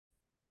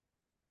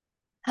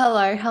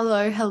Hello,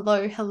 hello,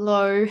 hello,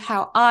 hello.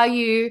 How are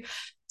you?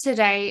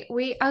 Today,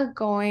 we are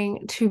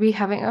going to be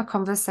having a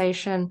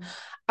conversation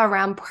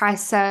around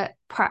pricing,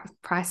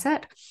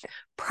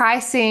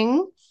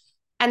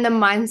 and the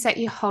mindset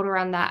you hold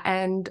around that,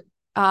 and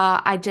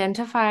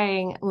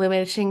identifying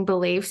limiting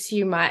beliefs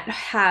you might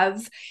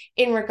have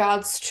in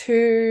regards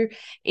to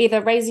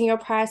either raising your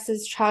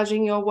prices,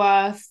 charging your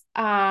worth,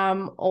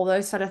 all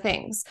those sort of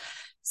things.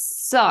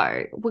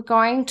 So, we're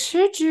going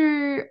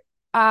to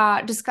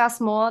discuss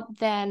more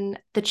than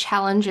the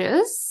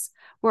challenges.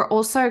 We're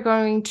also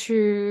going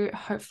to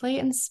hopefully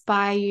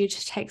inspire you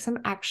to take some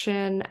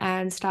action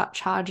and start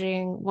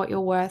charging what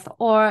you're worth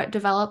or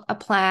develop a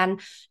plan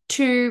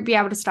to be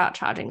able to start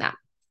charging that.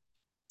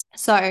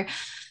 So,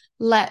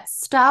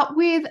 let's start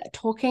with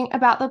talking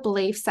about the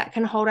beliefs that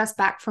can hold us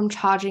back from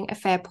charging a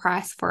fair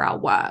price for our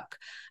work.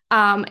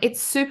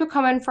 It's super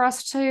common for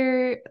us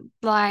to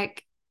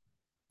like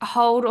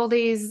hold all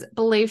these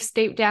beliefs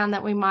deep down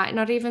that we might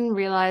not even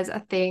realize are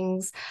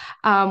things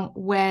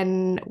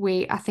when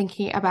we are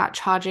thinking about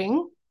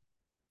charging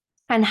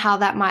and how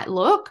that might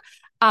look.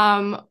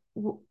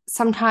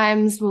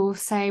 Sometimes we'll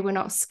say we're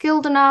not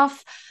skilled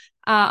enough.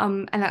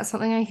 And that's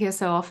something I hear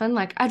so often,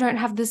 like, I don't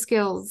have the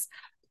skills,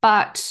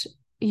 but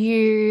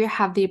you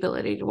have the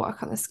ability to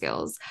work on the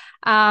skills.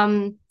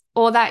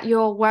 Or that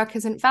your work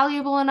isn't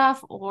valuable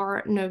enough,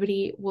 or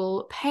nobody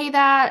will pay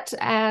that.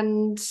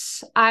 And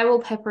I will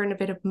pepper in a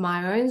bit of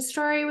my own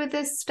story with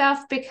this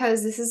stuff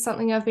because this is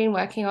something I've been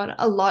working on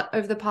a lot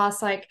over the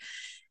past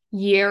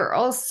year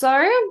or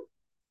so.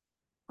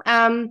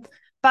 Um,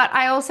 but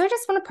I also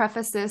just want to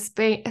preface this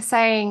by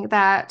saying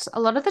that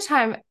a lot of the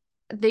time,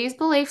 these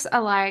beliefs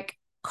are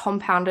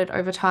compounded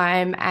over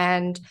time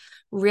and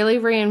really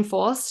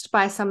reinforced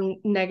by some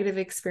negative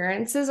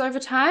experiences over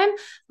time.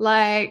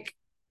 Like,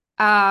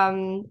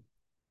 um,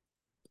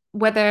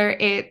 whether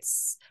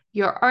it's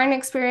your own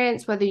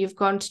experience, whether you've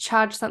gone to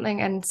charge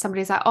something and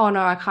somebody's like, oh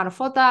no, I can't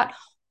afford that,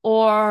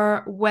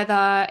 or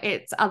whether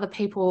it's other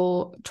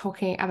people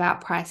talking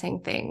about pricing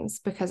things,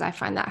 because I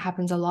find that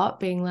happens a lot,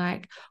 being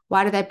like,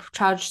 why do they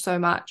charge so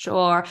much?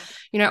 Or,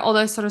 all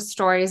those sort of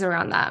stories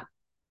around that.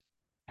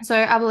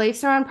 So our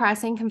beliefs around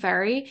pricing can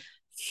vary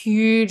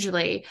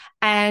hugely.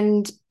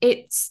 And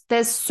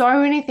there's so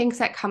many things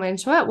that come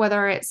into it,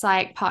 whether it's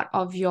like part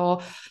of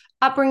your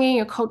upbringing,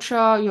 your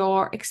culture,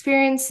 your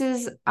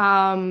experiences,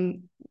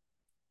 the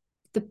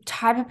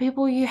type of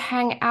people you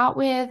hang out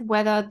with,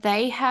 whether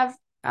they have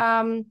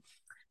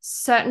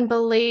certain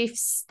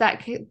beliefs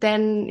that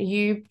then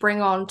you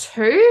bring on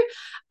too.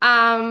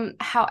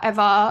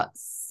 However,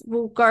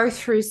 we'll go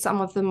through some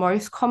of the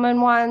most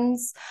common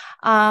ones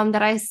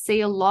that I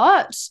see a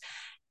lot.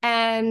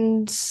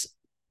 And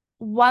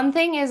one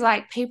thing is,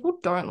 people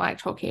don't like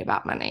talking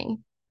about money.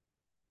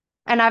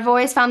 And I've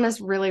always found this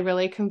really,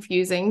 really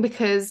confusing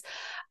because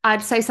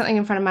I'd say something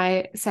in front of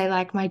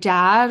my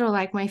dad or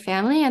my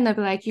family, and they'd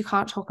be like, you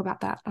can't talk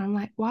about that. And I'm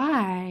like,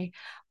 why?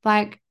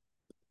 Like,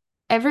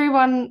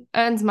 everyone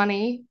earns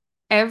money,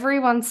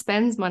 everyone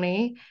spends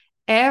money,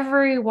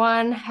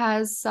 everyone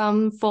has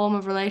some form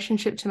of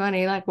relationship to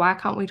money. Like, why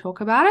can't we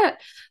talk about it?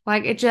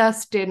 Like, it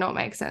just did not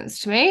make sense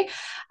to me.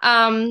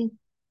 Um,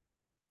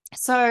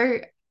 so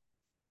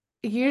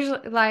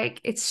usually,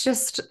 it's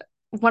just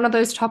one of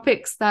those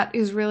topics that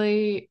is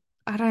really,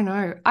 I don't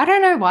know. I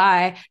don't know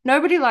why.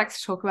 Nobody likes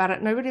to talk about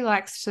it. Nobody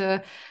likes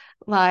to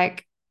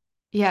like,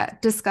 yeah,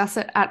 discuss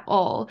it at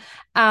all.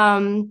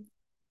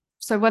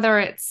 So whether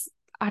it's,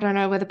 I don't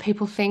know whether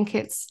people think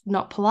it's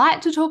not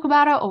polite to talk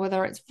about it or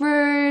whether it's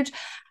rude.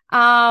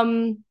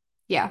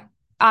 Yeah,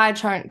 I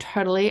don't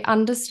totally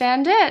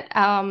understand it.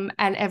 And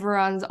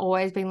everyone's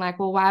always been like,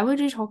 well, why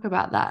would you talk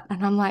about that?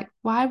 And I'm like,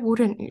 why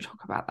wouldn't you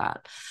talk about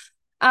that?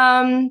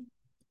 Um,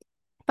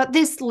 but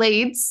this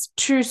leads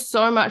to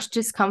so much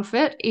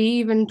discomfort,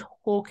 even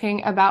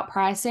talking about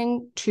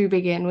pricing to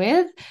begin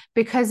with,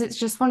 because it's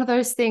just one of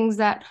those things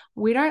that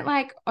we don't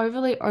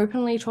overly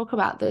openly talk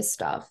about this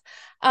stuff.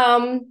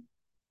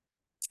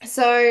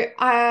 So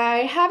I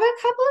have a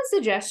couple of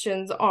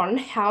suggestions on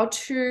how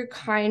to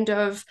kind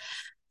of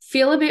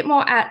feel a bit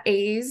more at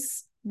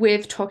ease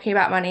with talking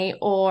about money,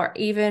 or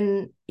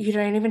even you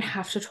don't even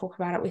have to talk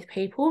about it with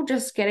people,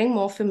 just getting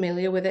more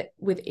familiar with it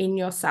within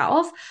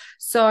yourself.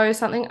 So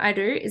something I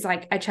do is I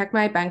check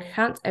my bank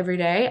accounts every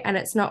day, and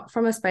it's not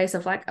from a space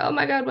of like, oh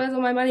my God, where's all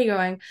my money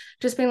going?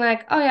 Just being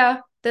like, oh yeah,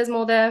 there's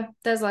more there,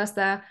 there's less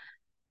there.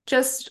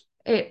 Just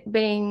it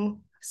being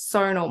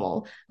so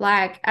normal,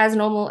 like as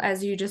normal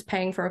as you just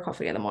paying for a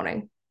coffee in the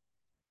morning.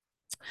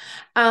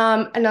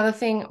 Another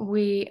thing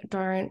we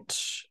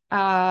don't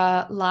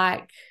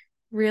like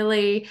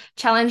really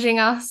challenging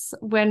us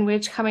when we're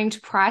coming to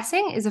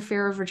pricing is a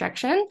fear of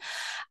rejection.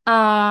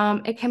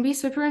 It can be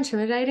super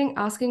intimidating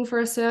asking for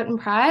a certain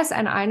price.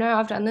 And I know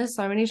I've done this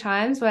so many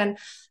times when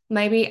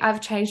maybe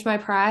I've changed my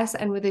price,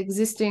 and with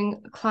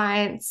existing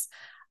clients,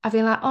 I've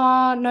been like,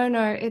 oh, no,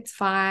 no, it's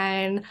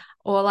fine.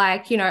 Or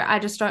I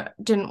just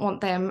didn't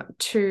want them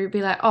to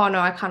be like, oh no,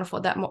 I can't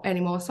afford that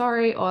anymore.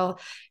 Sorry. Or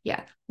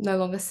yeah, no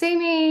longer see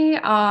me.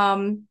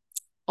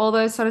 All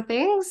those sort of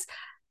things.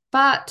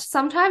 But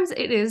sometimes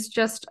it is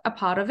just a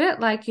part of it.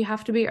 Like you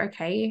have to be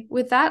okay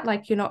with that.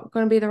 Like you're not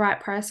going to be the right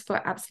price for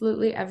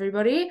absolutely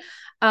everybody.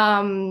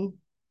 Um,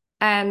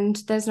 and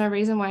there's no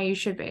reason why you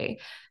should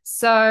be.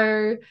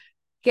 So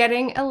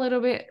getting a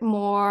little bit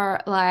more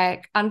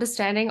like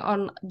understanding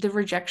on the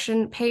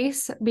rejection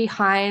piece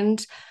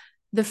behind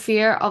the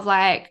fear of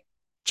like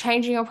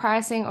changing your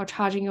pricing or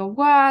charging your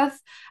worth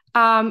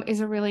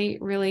is a really,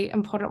 really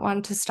important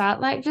one to start,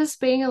 like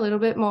just being a little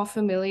bit more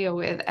familiar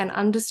with and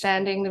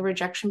understanding the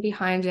rejection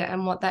behind it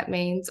and what that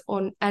means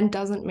or and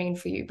doesn't mean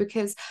for you.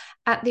 Because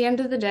at the end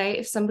of the day,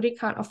 if somebody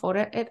can't afford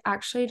it, it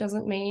actually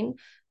doesn't mean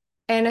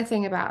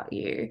anything about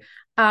you.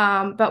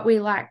 But we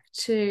like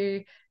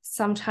to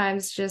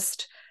sometimes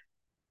just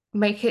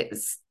make it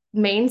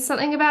mean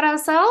something about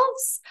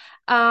ourselves.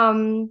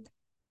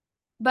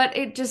 But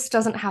it just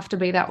doesn't have to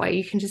be that way.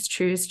 You can just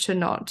choose to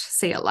not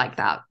see it like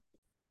that.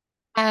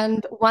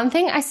 And one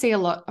thing I see a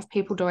lot of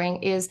people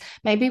doing is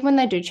maybe when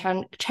they do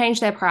change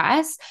their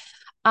price,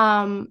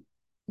 um,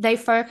 they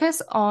focus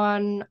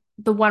on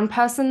the one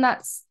person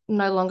that's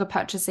no longer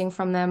purchasing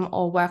from them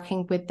or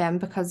working with them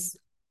because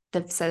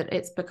they've said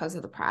it's because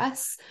of the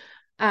price.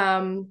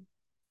 Um,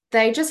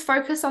 they just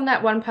focus on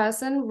that one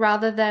person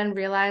rather than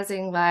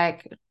realizing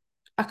like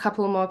a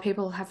couple more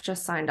people have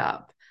just signed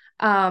up.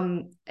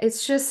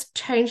 It's just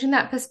changing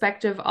that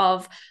perspective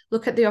of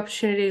look at the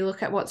opportunity,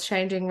 look at what's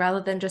changing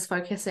rather than just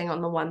focusing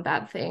on the one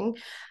bad thing.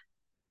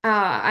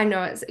 I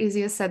know it's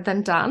easier said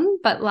than done,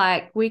 but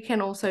like we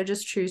can also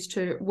just choose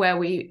to where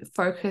we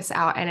focus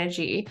our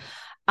energy.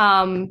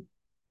 Um,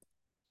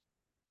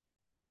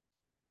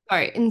 so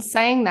in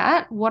saying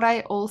that, what I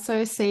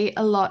also see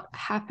a lot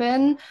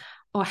happen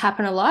or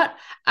happen a lot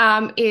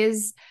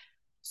is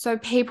so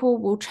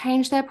people will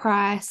change their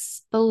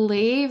price,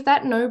 believe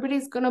that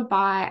nobody's going to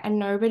buy and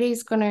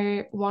nobody's going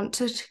to want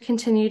to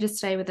continue to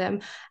stay with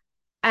them.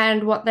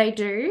 And what they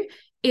do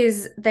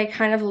is they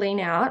kind of lean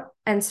out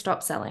and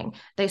stop selling.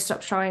 They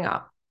stop showing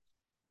up.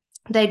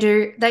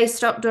 They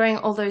stop doing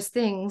all those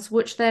things,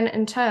 which then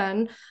in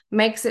turn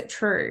makes it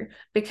true.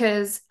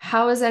 Because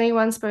how is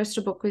anyone supposed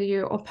to book with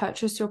you or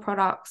purchase your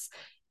products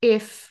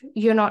if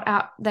you're not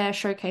out there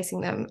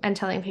showcasing them and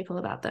telling people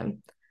about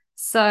them?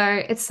 So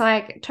it's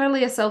like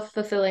totally a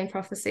self-fulfilling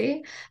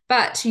prophecy,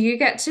 but you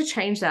get to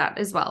change that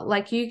as well.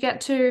 Like you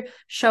get to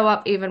show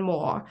up even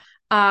more.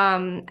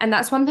 And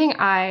that's one thing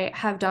I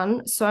have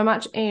done so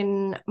much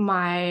in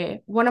my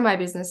one of my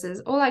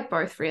businesses, or like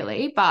both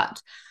really, but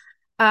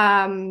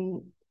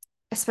um,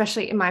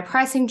 especially in my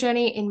pricing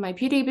journey in my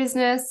beauty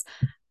business.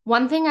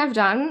 One thing I've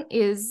done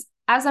is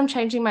as I'm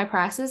changing my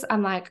prices,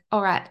 I'm like,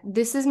 all right,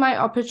 this is my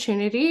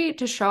opportunity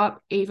to show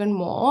up even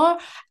more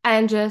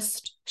and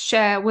just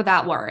share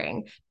without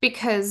worrying.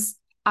 Because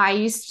I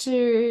used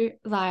to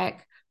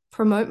like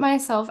promote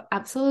myself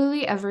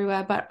absolutely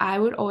everywhere, but I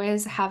would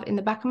always have in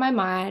the back of my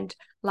mind,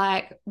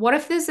 like, what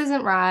if this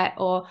isn't right?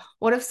 Or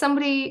what if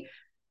somebody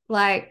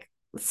like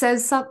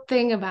says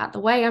something about the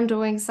way I'm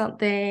doing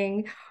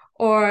something,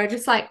 or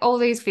just like all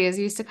these fears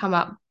used to come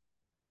up.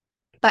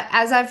 But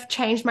as I've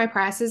changed my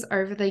prices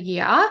over the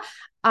year,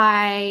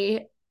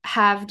 I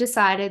have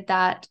decided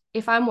that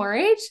if I'm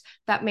worried,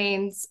 that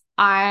means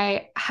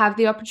I have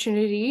the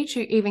opportunity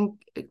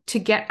to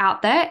get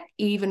out there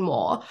even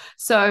more.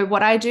 So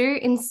what I do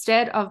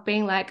instead of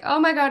being like, oh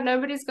my God,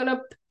 nobody's going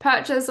to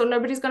purchase or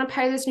nobody's going to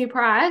pay this new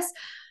price,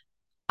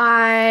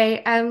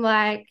 I am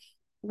like,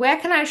 where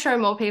can I show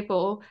more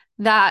people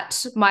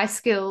that my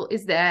skill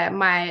is there,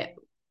 my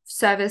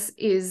service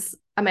is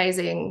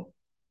amazing,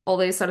 all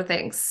these sort of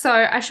things. So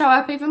I show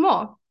up even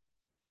more.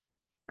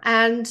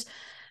 And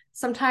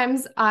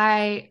sometimes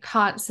I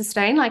can't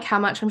sustain like how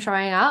much I'm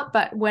showing up,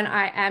 but when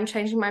I am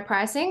changing my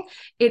pricing,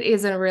 it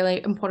is a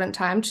really important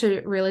time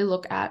to really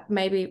look at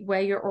maybe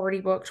where you're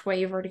already booked, where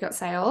you've already got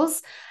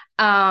sales.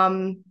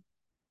 Um,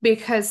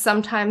 because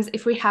sometimes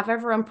if we have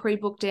everyone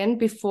pre-booked in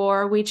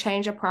before we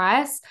change a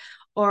price,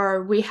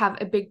 or we have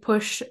a big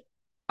push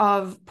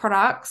of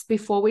products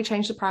before we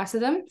change the price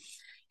of them,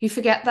 you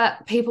forget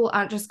that people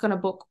aren't just going to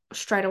book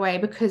straight away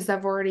because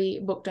they've already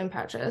booked and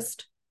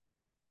purchased.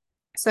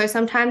 So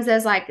sometimes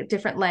there's like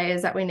different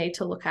layers that we need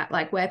to look at,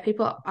 like where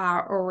people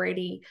are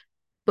already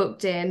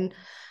booked in,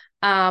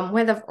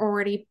 where they've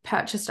already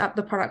purchased up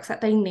the products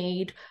that they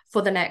need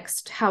for the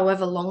next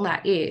however long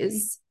that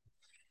is,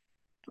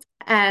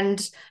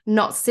 and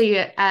not see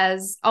it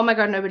as, oh my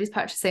God, nobody's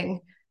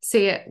purchasing.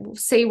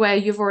 See where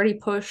you've already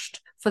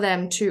pushed for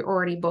them to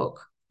already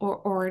book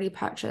or already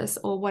purchase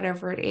or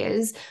whatever it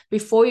is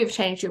before you've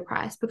changed your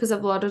price. Because a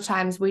lot of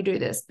times we do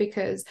this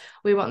because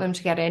we want them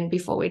to get in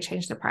before we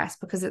change the price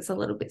because it's a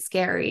little bit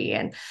scary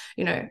and,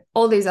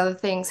 all these other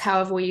things.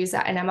 However, we use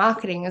that in our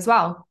marketing as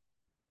well.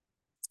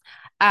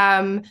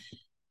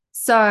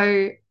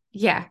 So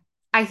yeah,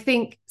 I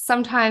think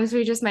sometimes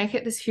we just make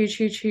it this huge,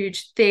 huge,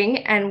 huge thing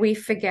and we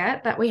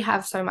forget that we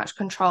have so much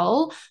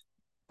control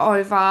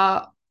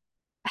over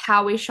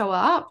how we show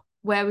up,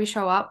 where we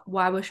show up,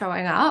 why we're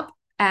showing up,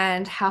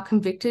 and how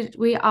convicted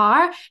we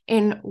are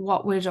in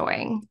what we're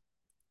doing.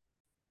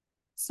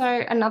 So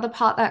another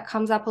part that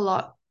comes up a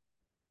lot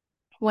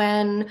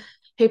when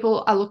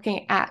people are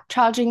looking at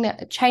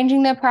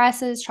changing their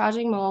prices,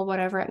 charging more,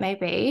 whatever it may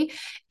be,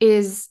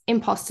 is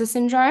imposter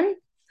syndrome.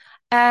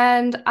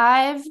 And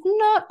I've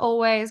not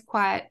always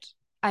quite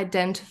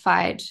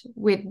identified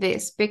with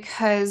this,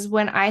 because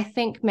when I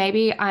think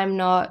maybe I'm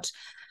not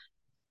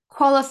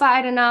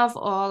qualified enough,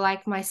 or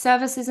like my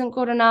service isn't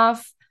good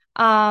enough,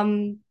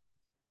 I'm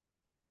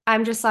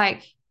just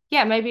like,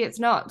 yeah, maybe it's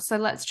not. So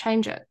let's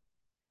change it.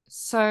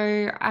 So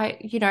I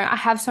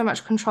have so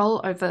much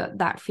control over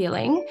that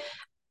feeling.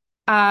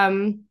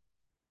 Um,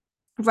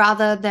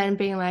 Rather than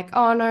being like,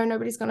 oh no,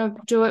 nobody's going to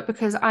do it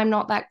because I'm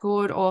not that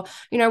good, or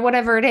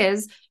whatever it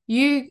is,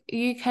 you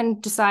can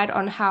decide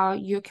on how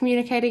you're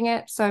communicating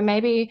it. So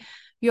maybe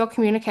your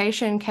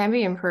communication can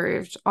be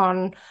improved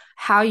on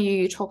how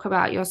you talk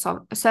about your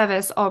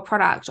service or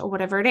product or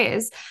whatever it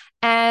is.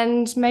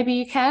 And maybe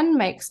you can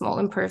make small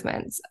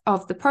improvements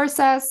of the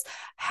process,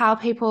 how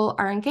people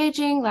are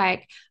engaging,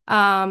 like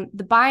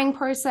the buying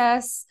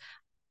process,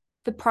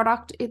 the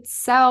product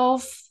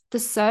itself, the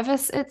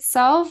service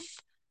itself,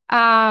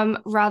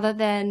 rather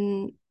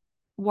than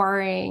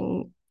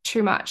worrying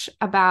too much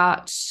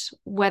about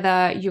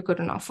whether you're good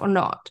enough or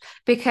not.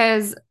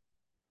 Because,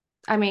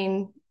 I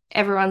mean,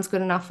 everyone's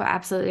good enough for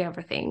absolutely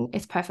everything.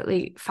 It's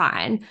perfectly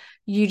fine.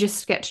 You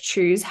just get to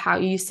choose how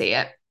you see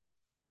it.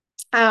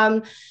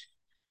 Um,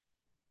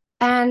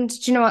 and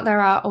do you know what?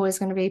 There are always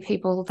going to be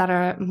people that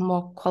are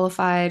more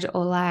qualified,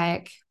 or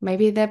like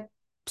maybe their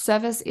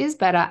service is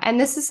better. And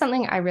this is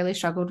something I really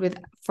struggled with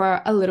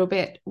for a little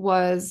bit.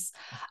 Was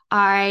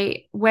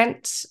I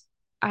went,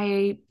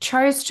 I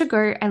chose to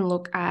go and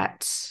look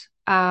at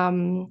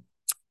other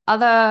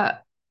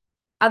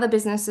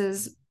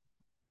businesses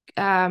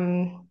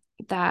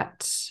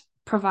that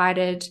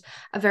provided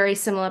a very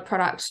similar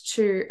product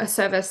to a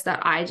service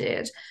that I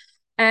did.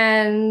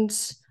 And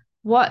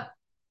what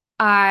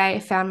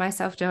I found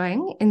myself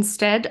doing,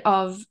 instead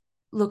of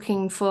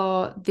looking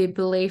for the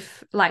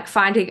belief, like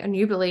finding a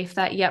new belief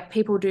that, yep,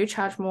 people do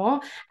charge more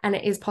and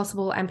it is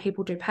possible and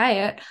people do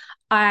pay it,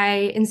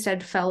 I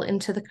instead fell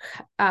into the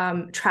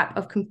trap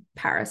of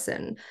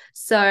comparison.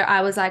 So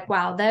I was like,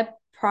 wow, their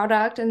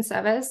product and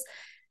service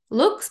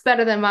looks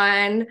better than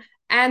mine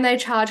and they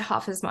charge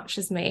half as much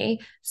as me.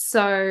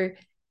 So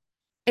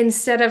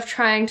instead of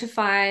trying to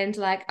find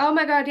like, oh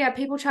my God, yeah,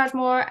 people charge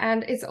more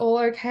and it's all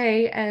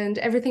okay and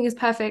everything is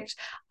perfect,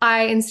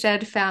 I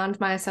instead found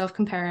myself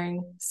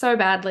comparing so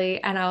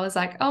badly. And I was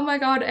like, oh my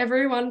God,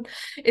 everyone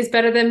is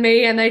better than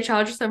me and they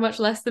charge so much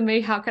less than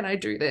me. How can I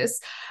do this?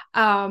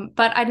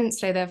 But I didn't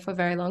stay there for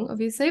very long,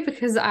 obviously,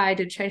 because I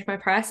did change my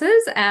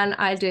prices and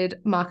I did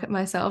market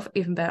myself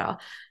even better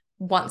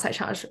once I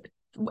charged,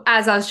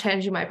 as I was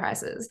changing my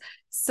prices.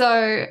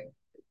 So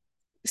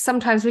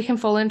sometimes we can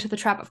fall into the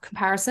trap of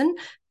comparison,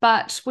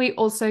 but we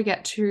also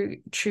get to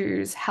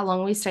choose how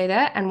long we stay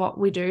there and what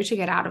we do to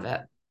get out of it.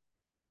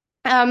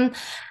 Um,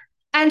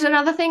 and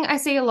another thing I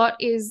see a lot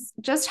is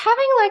just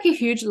having like a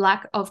huge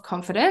lack of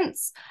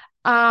confidence.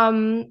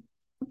 But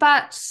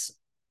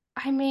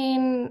I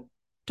mean,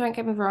 don't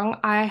get me wrong,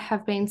 I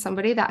have been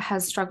somebody that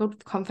has struggled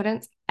with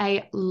confidence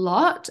a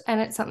lot,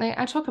 and it's something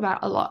I talk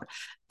about a lot.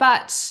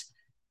 But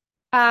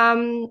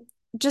um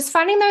just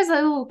finding those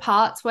little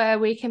parts where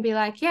we can be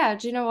like, yeah,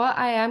 do you know what?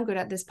 I am good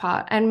at this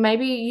part. And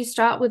maybe you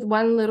start with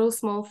one little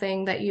small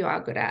thing that you are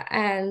good at,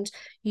 and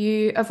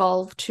you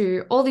evolve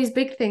to all these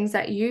big things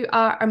that you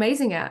are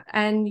amazing at,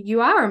 and you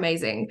are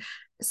amazing.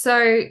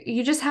 So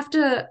you just have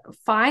to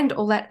find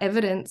all that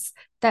evidence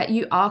that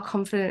you are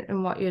confident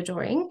in what you're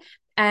doing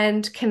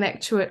and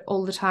connect to it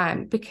all the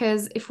time.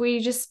 Because if we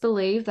just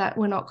believe that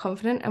we're not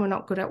confident and we're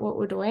not good at what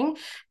we're doing,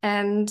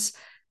 and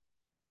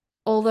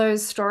all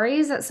those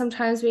stories that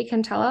sometimes we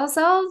can tell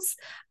ourselves,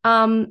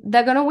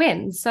 they're going to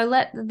win. So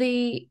let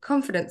the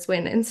confidence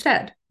win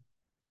instead.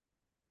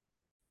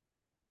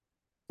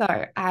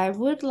 So I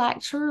would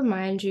like to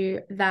remind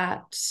you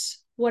that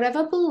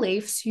whatever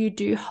beliefs you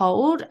do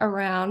hold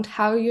around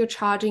how you're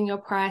charging your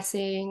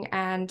pricing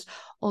and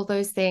all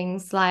those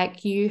things,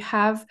 like you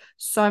have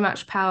so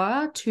much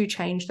power to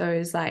change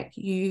those. Like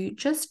you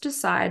just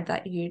decide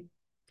that you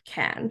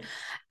can.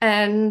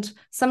 And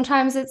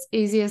sometimes it's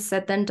easier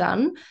said than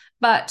done,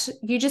 but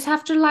you just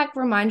have to like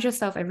remind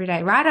yourself every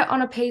day, write it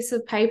on a piece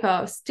of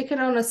paper, stick it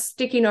on a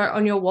sticky note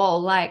on your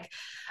wall, like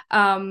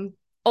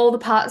all the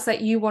parts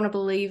that you want to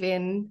believe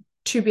in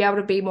to be able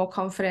to be more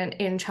confident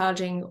in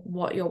charging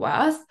what you're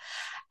worth.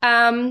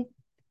 And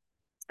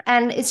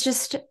it's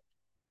just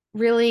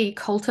really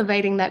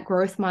cultivating that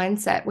growth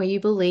mindset where you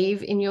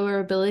believe in your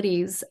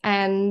abilities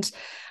and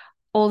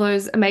all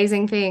those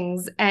amazing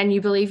things, and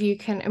you believe you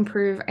can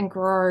improve and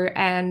grow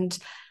and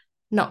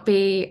not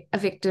be a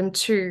victim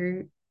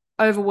to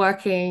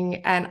overworking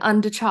and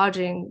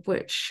undercharging,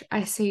 which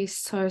I see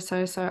so,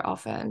 so, so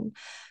often.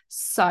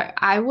 So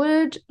I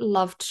would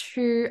love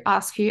to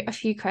ask you a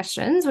few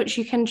questions, which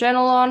you can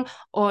journal on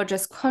or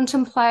just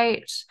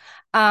contemplate.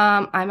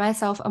 I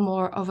myself am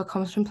more of a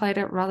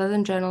contemplator rather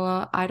than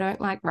journaler. I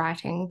don't like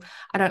writing.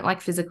 I don't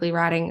like physically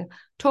writing.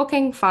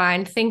 Talking,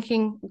 fine.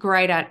 Thinking,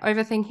 great at.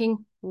 Overthinking,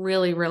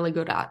 really, really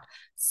good at.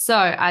 So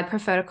I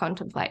prefer to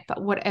contemplate, but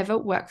whatever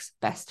works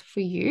best for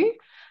you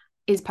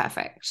is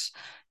perfect.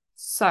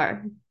 So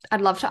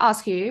I'd love to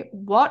ask you,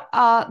 what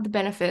are the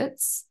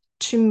benefits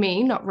to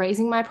me not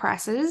raising my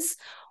prices?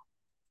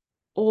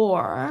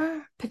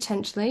 Or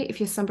potentially, if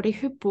you're somebody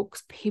who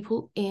books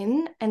people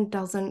in and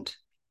doesn't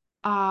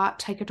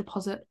take a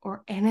deposit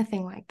or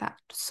anything like that.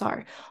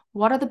 So,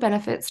 what are the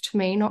benefits to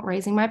me not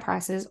raising my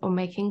prices or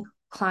making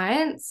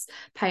clients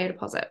pay a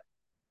deposit?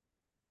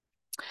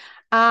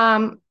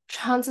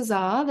 Chances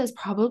are there's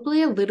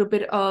probably a little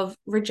bit of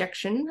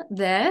rejection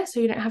there. So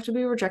you don't have to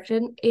be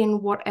rejected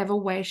in whatever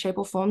way, shape,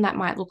 or form that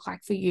might look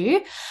like for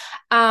you.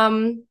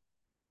 And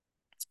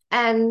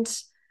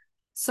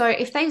so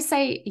if they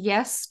say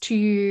yes to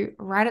you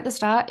right at the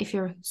start, if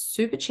you're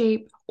super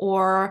cheap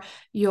or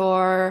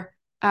you're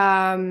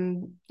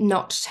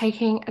not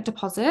taking a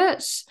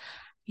deposit,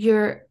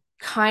 you're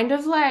kind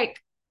of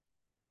like,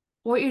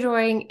 what you're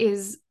doing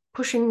is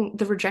pushing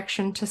the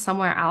rejection to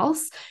somewhere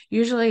else.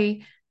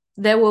 Usually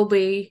there will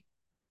be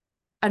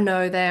a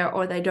no there,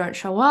 or they don't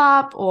show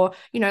up, or,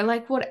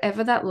 like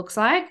whatever that looks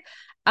like.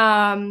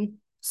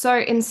 So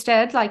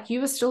instead, like,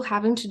 you are still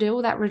having to deal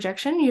with that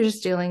rejection, you're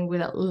just dealing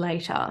with it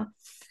later.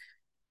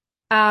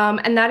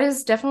 And that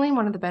is definitely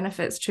one of the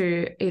benefits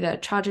to either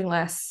charging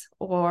less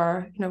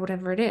or,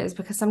 whatever it is,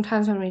 because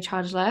sometimes when we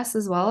charge less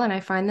as well, and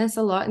I find this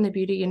a lot in the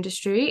beauty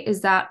industry,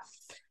 is that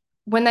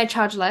when they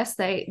charge less,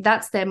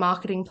 that's their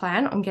marketing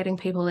plan on getting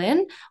people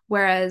in.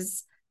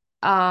 Whereas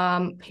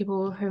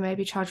people who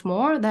maybe charge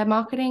more, their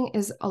marketing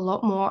is a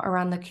lot more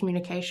around the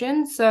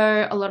communication.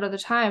 So a lot of the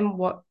time,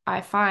 what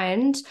I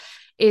find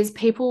is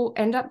people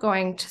end up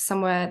going to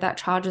somewhere that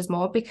charges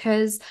more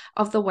because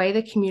of the way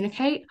they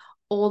communicate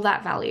all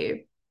that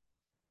value.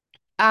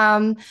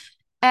 And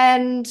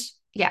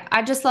yeah,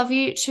 I just love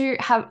you to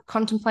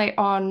contemplate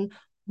on,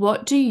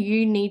 what do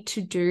you need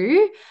to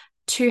do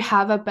to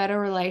have a better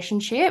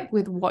relationship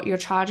with what you're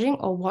charging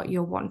or what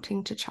you're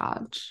wanting to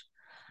charge.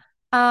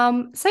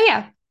 So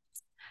yeah,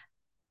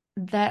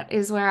 that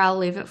is where I'll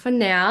leave it for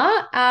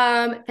now.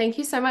 Thank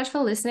you so much for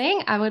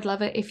listening. I would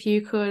love it if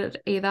you could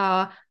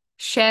either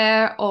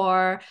share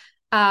or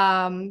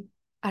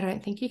I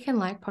don't think you can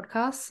like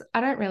podcasts.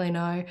 I don't really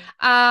know.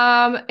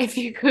 If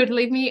you could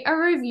leave me a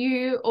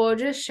review or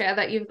just share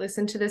that you've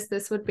listened to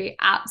this would be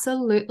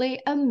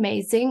absolutely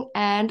amazing.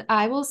 And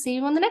I will see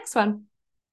you on the next one.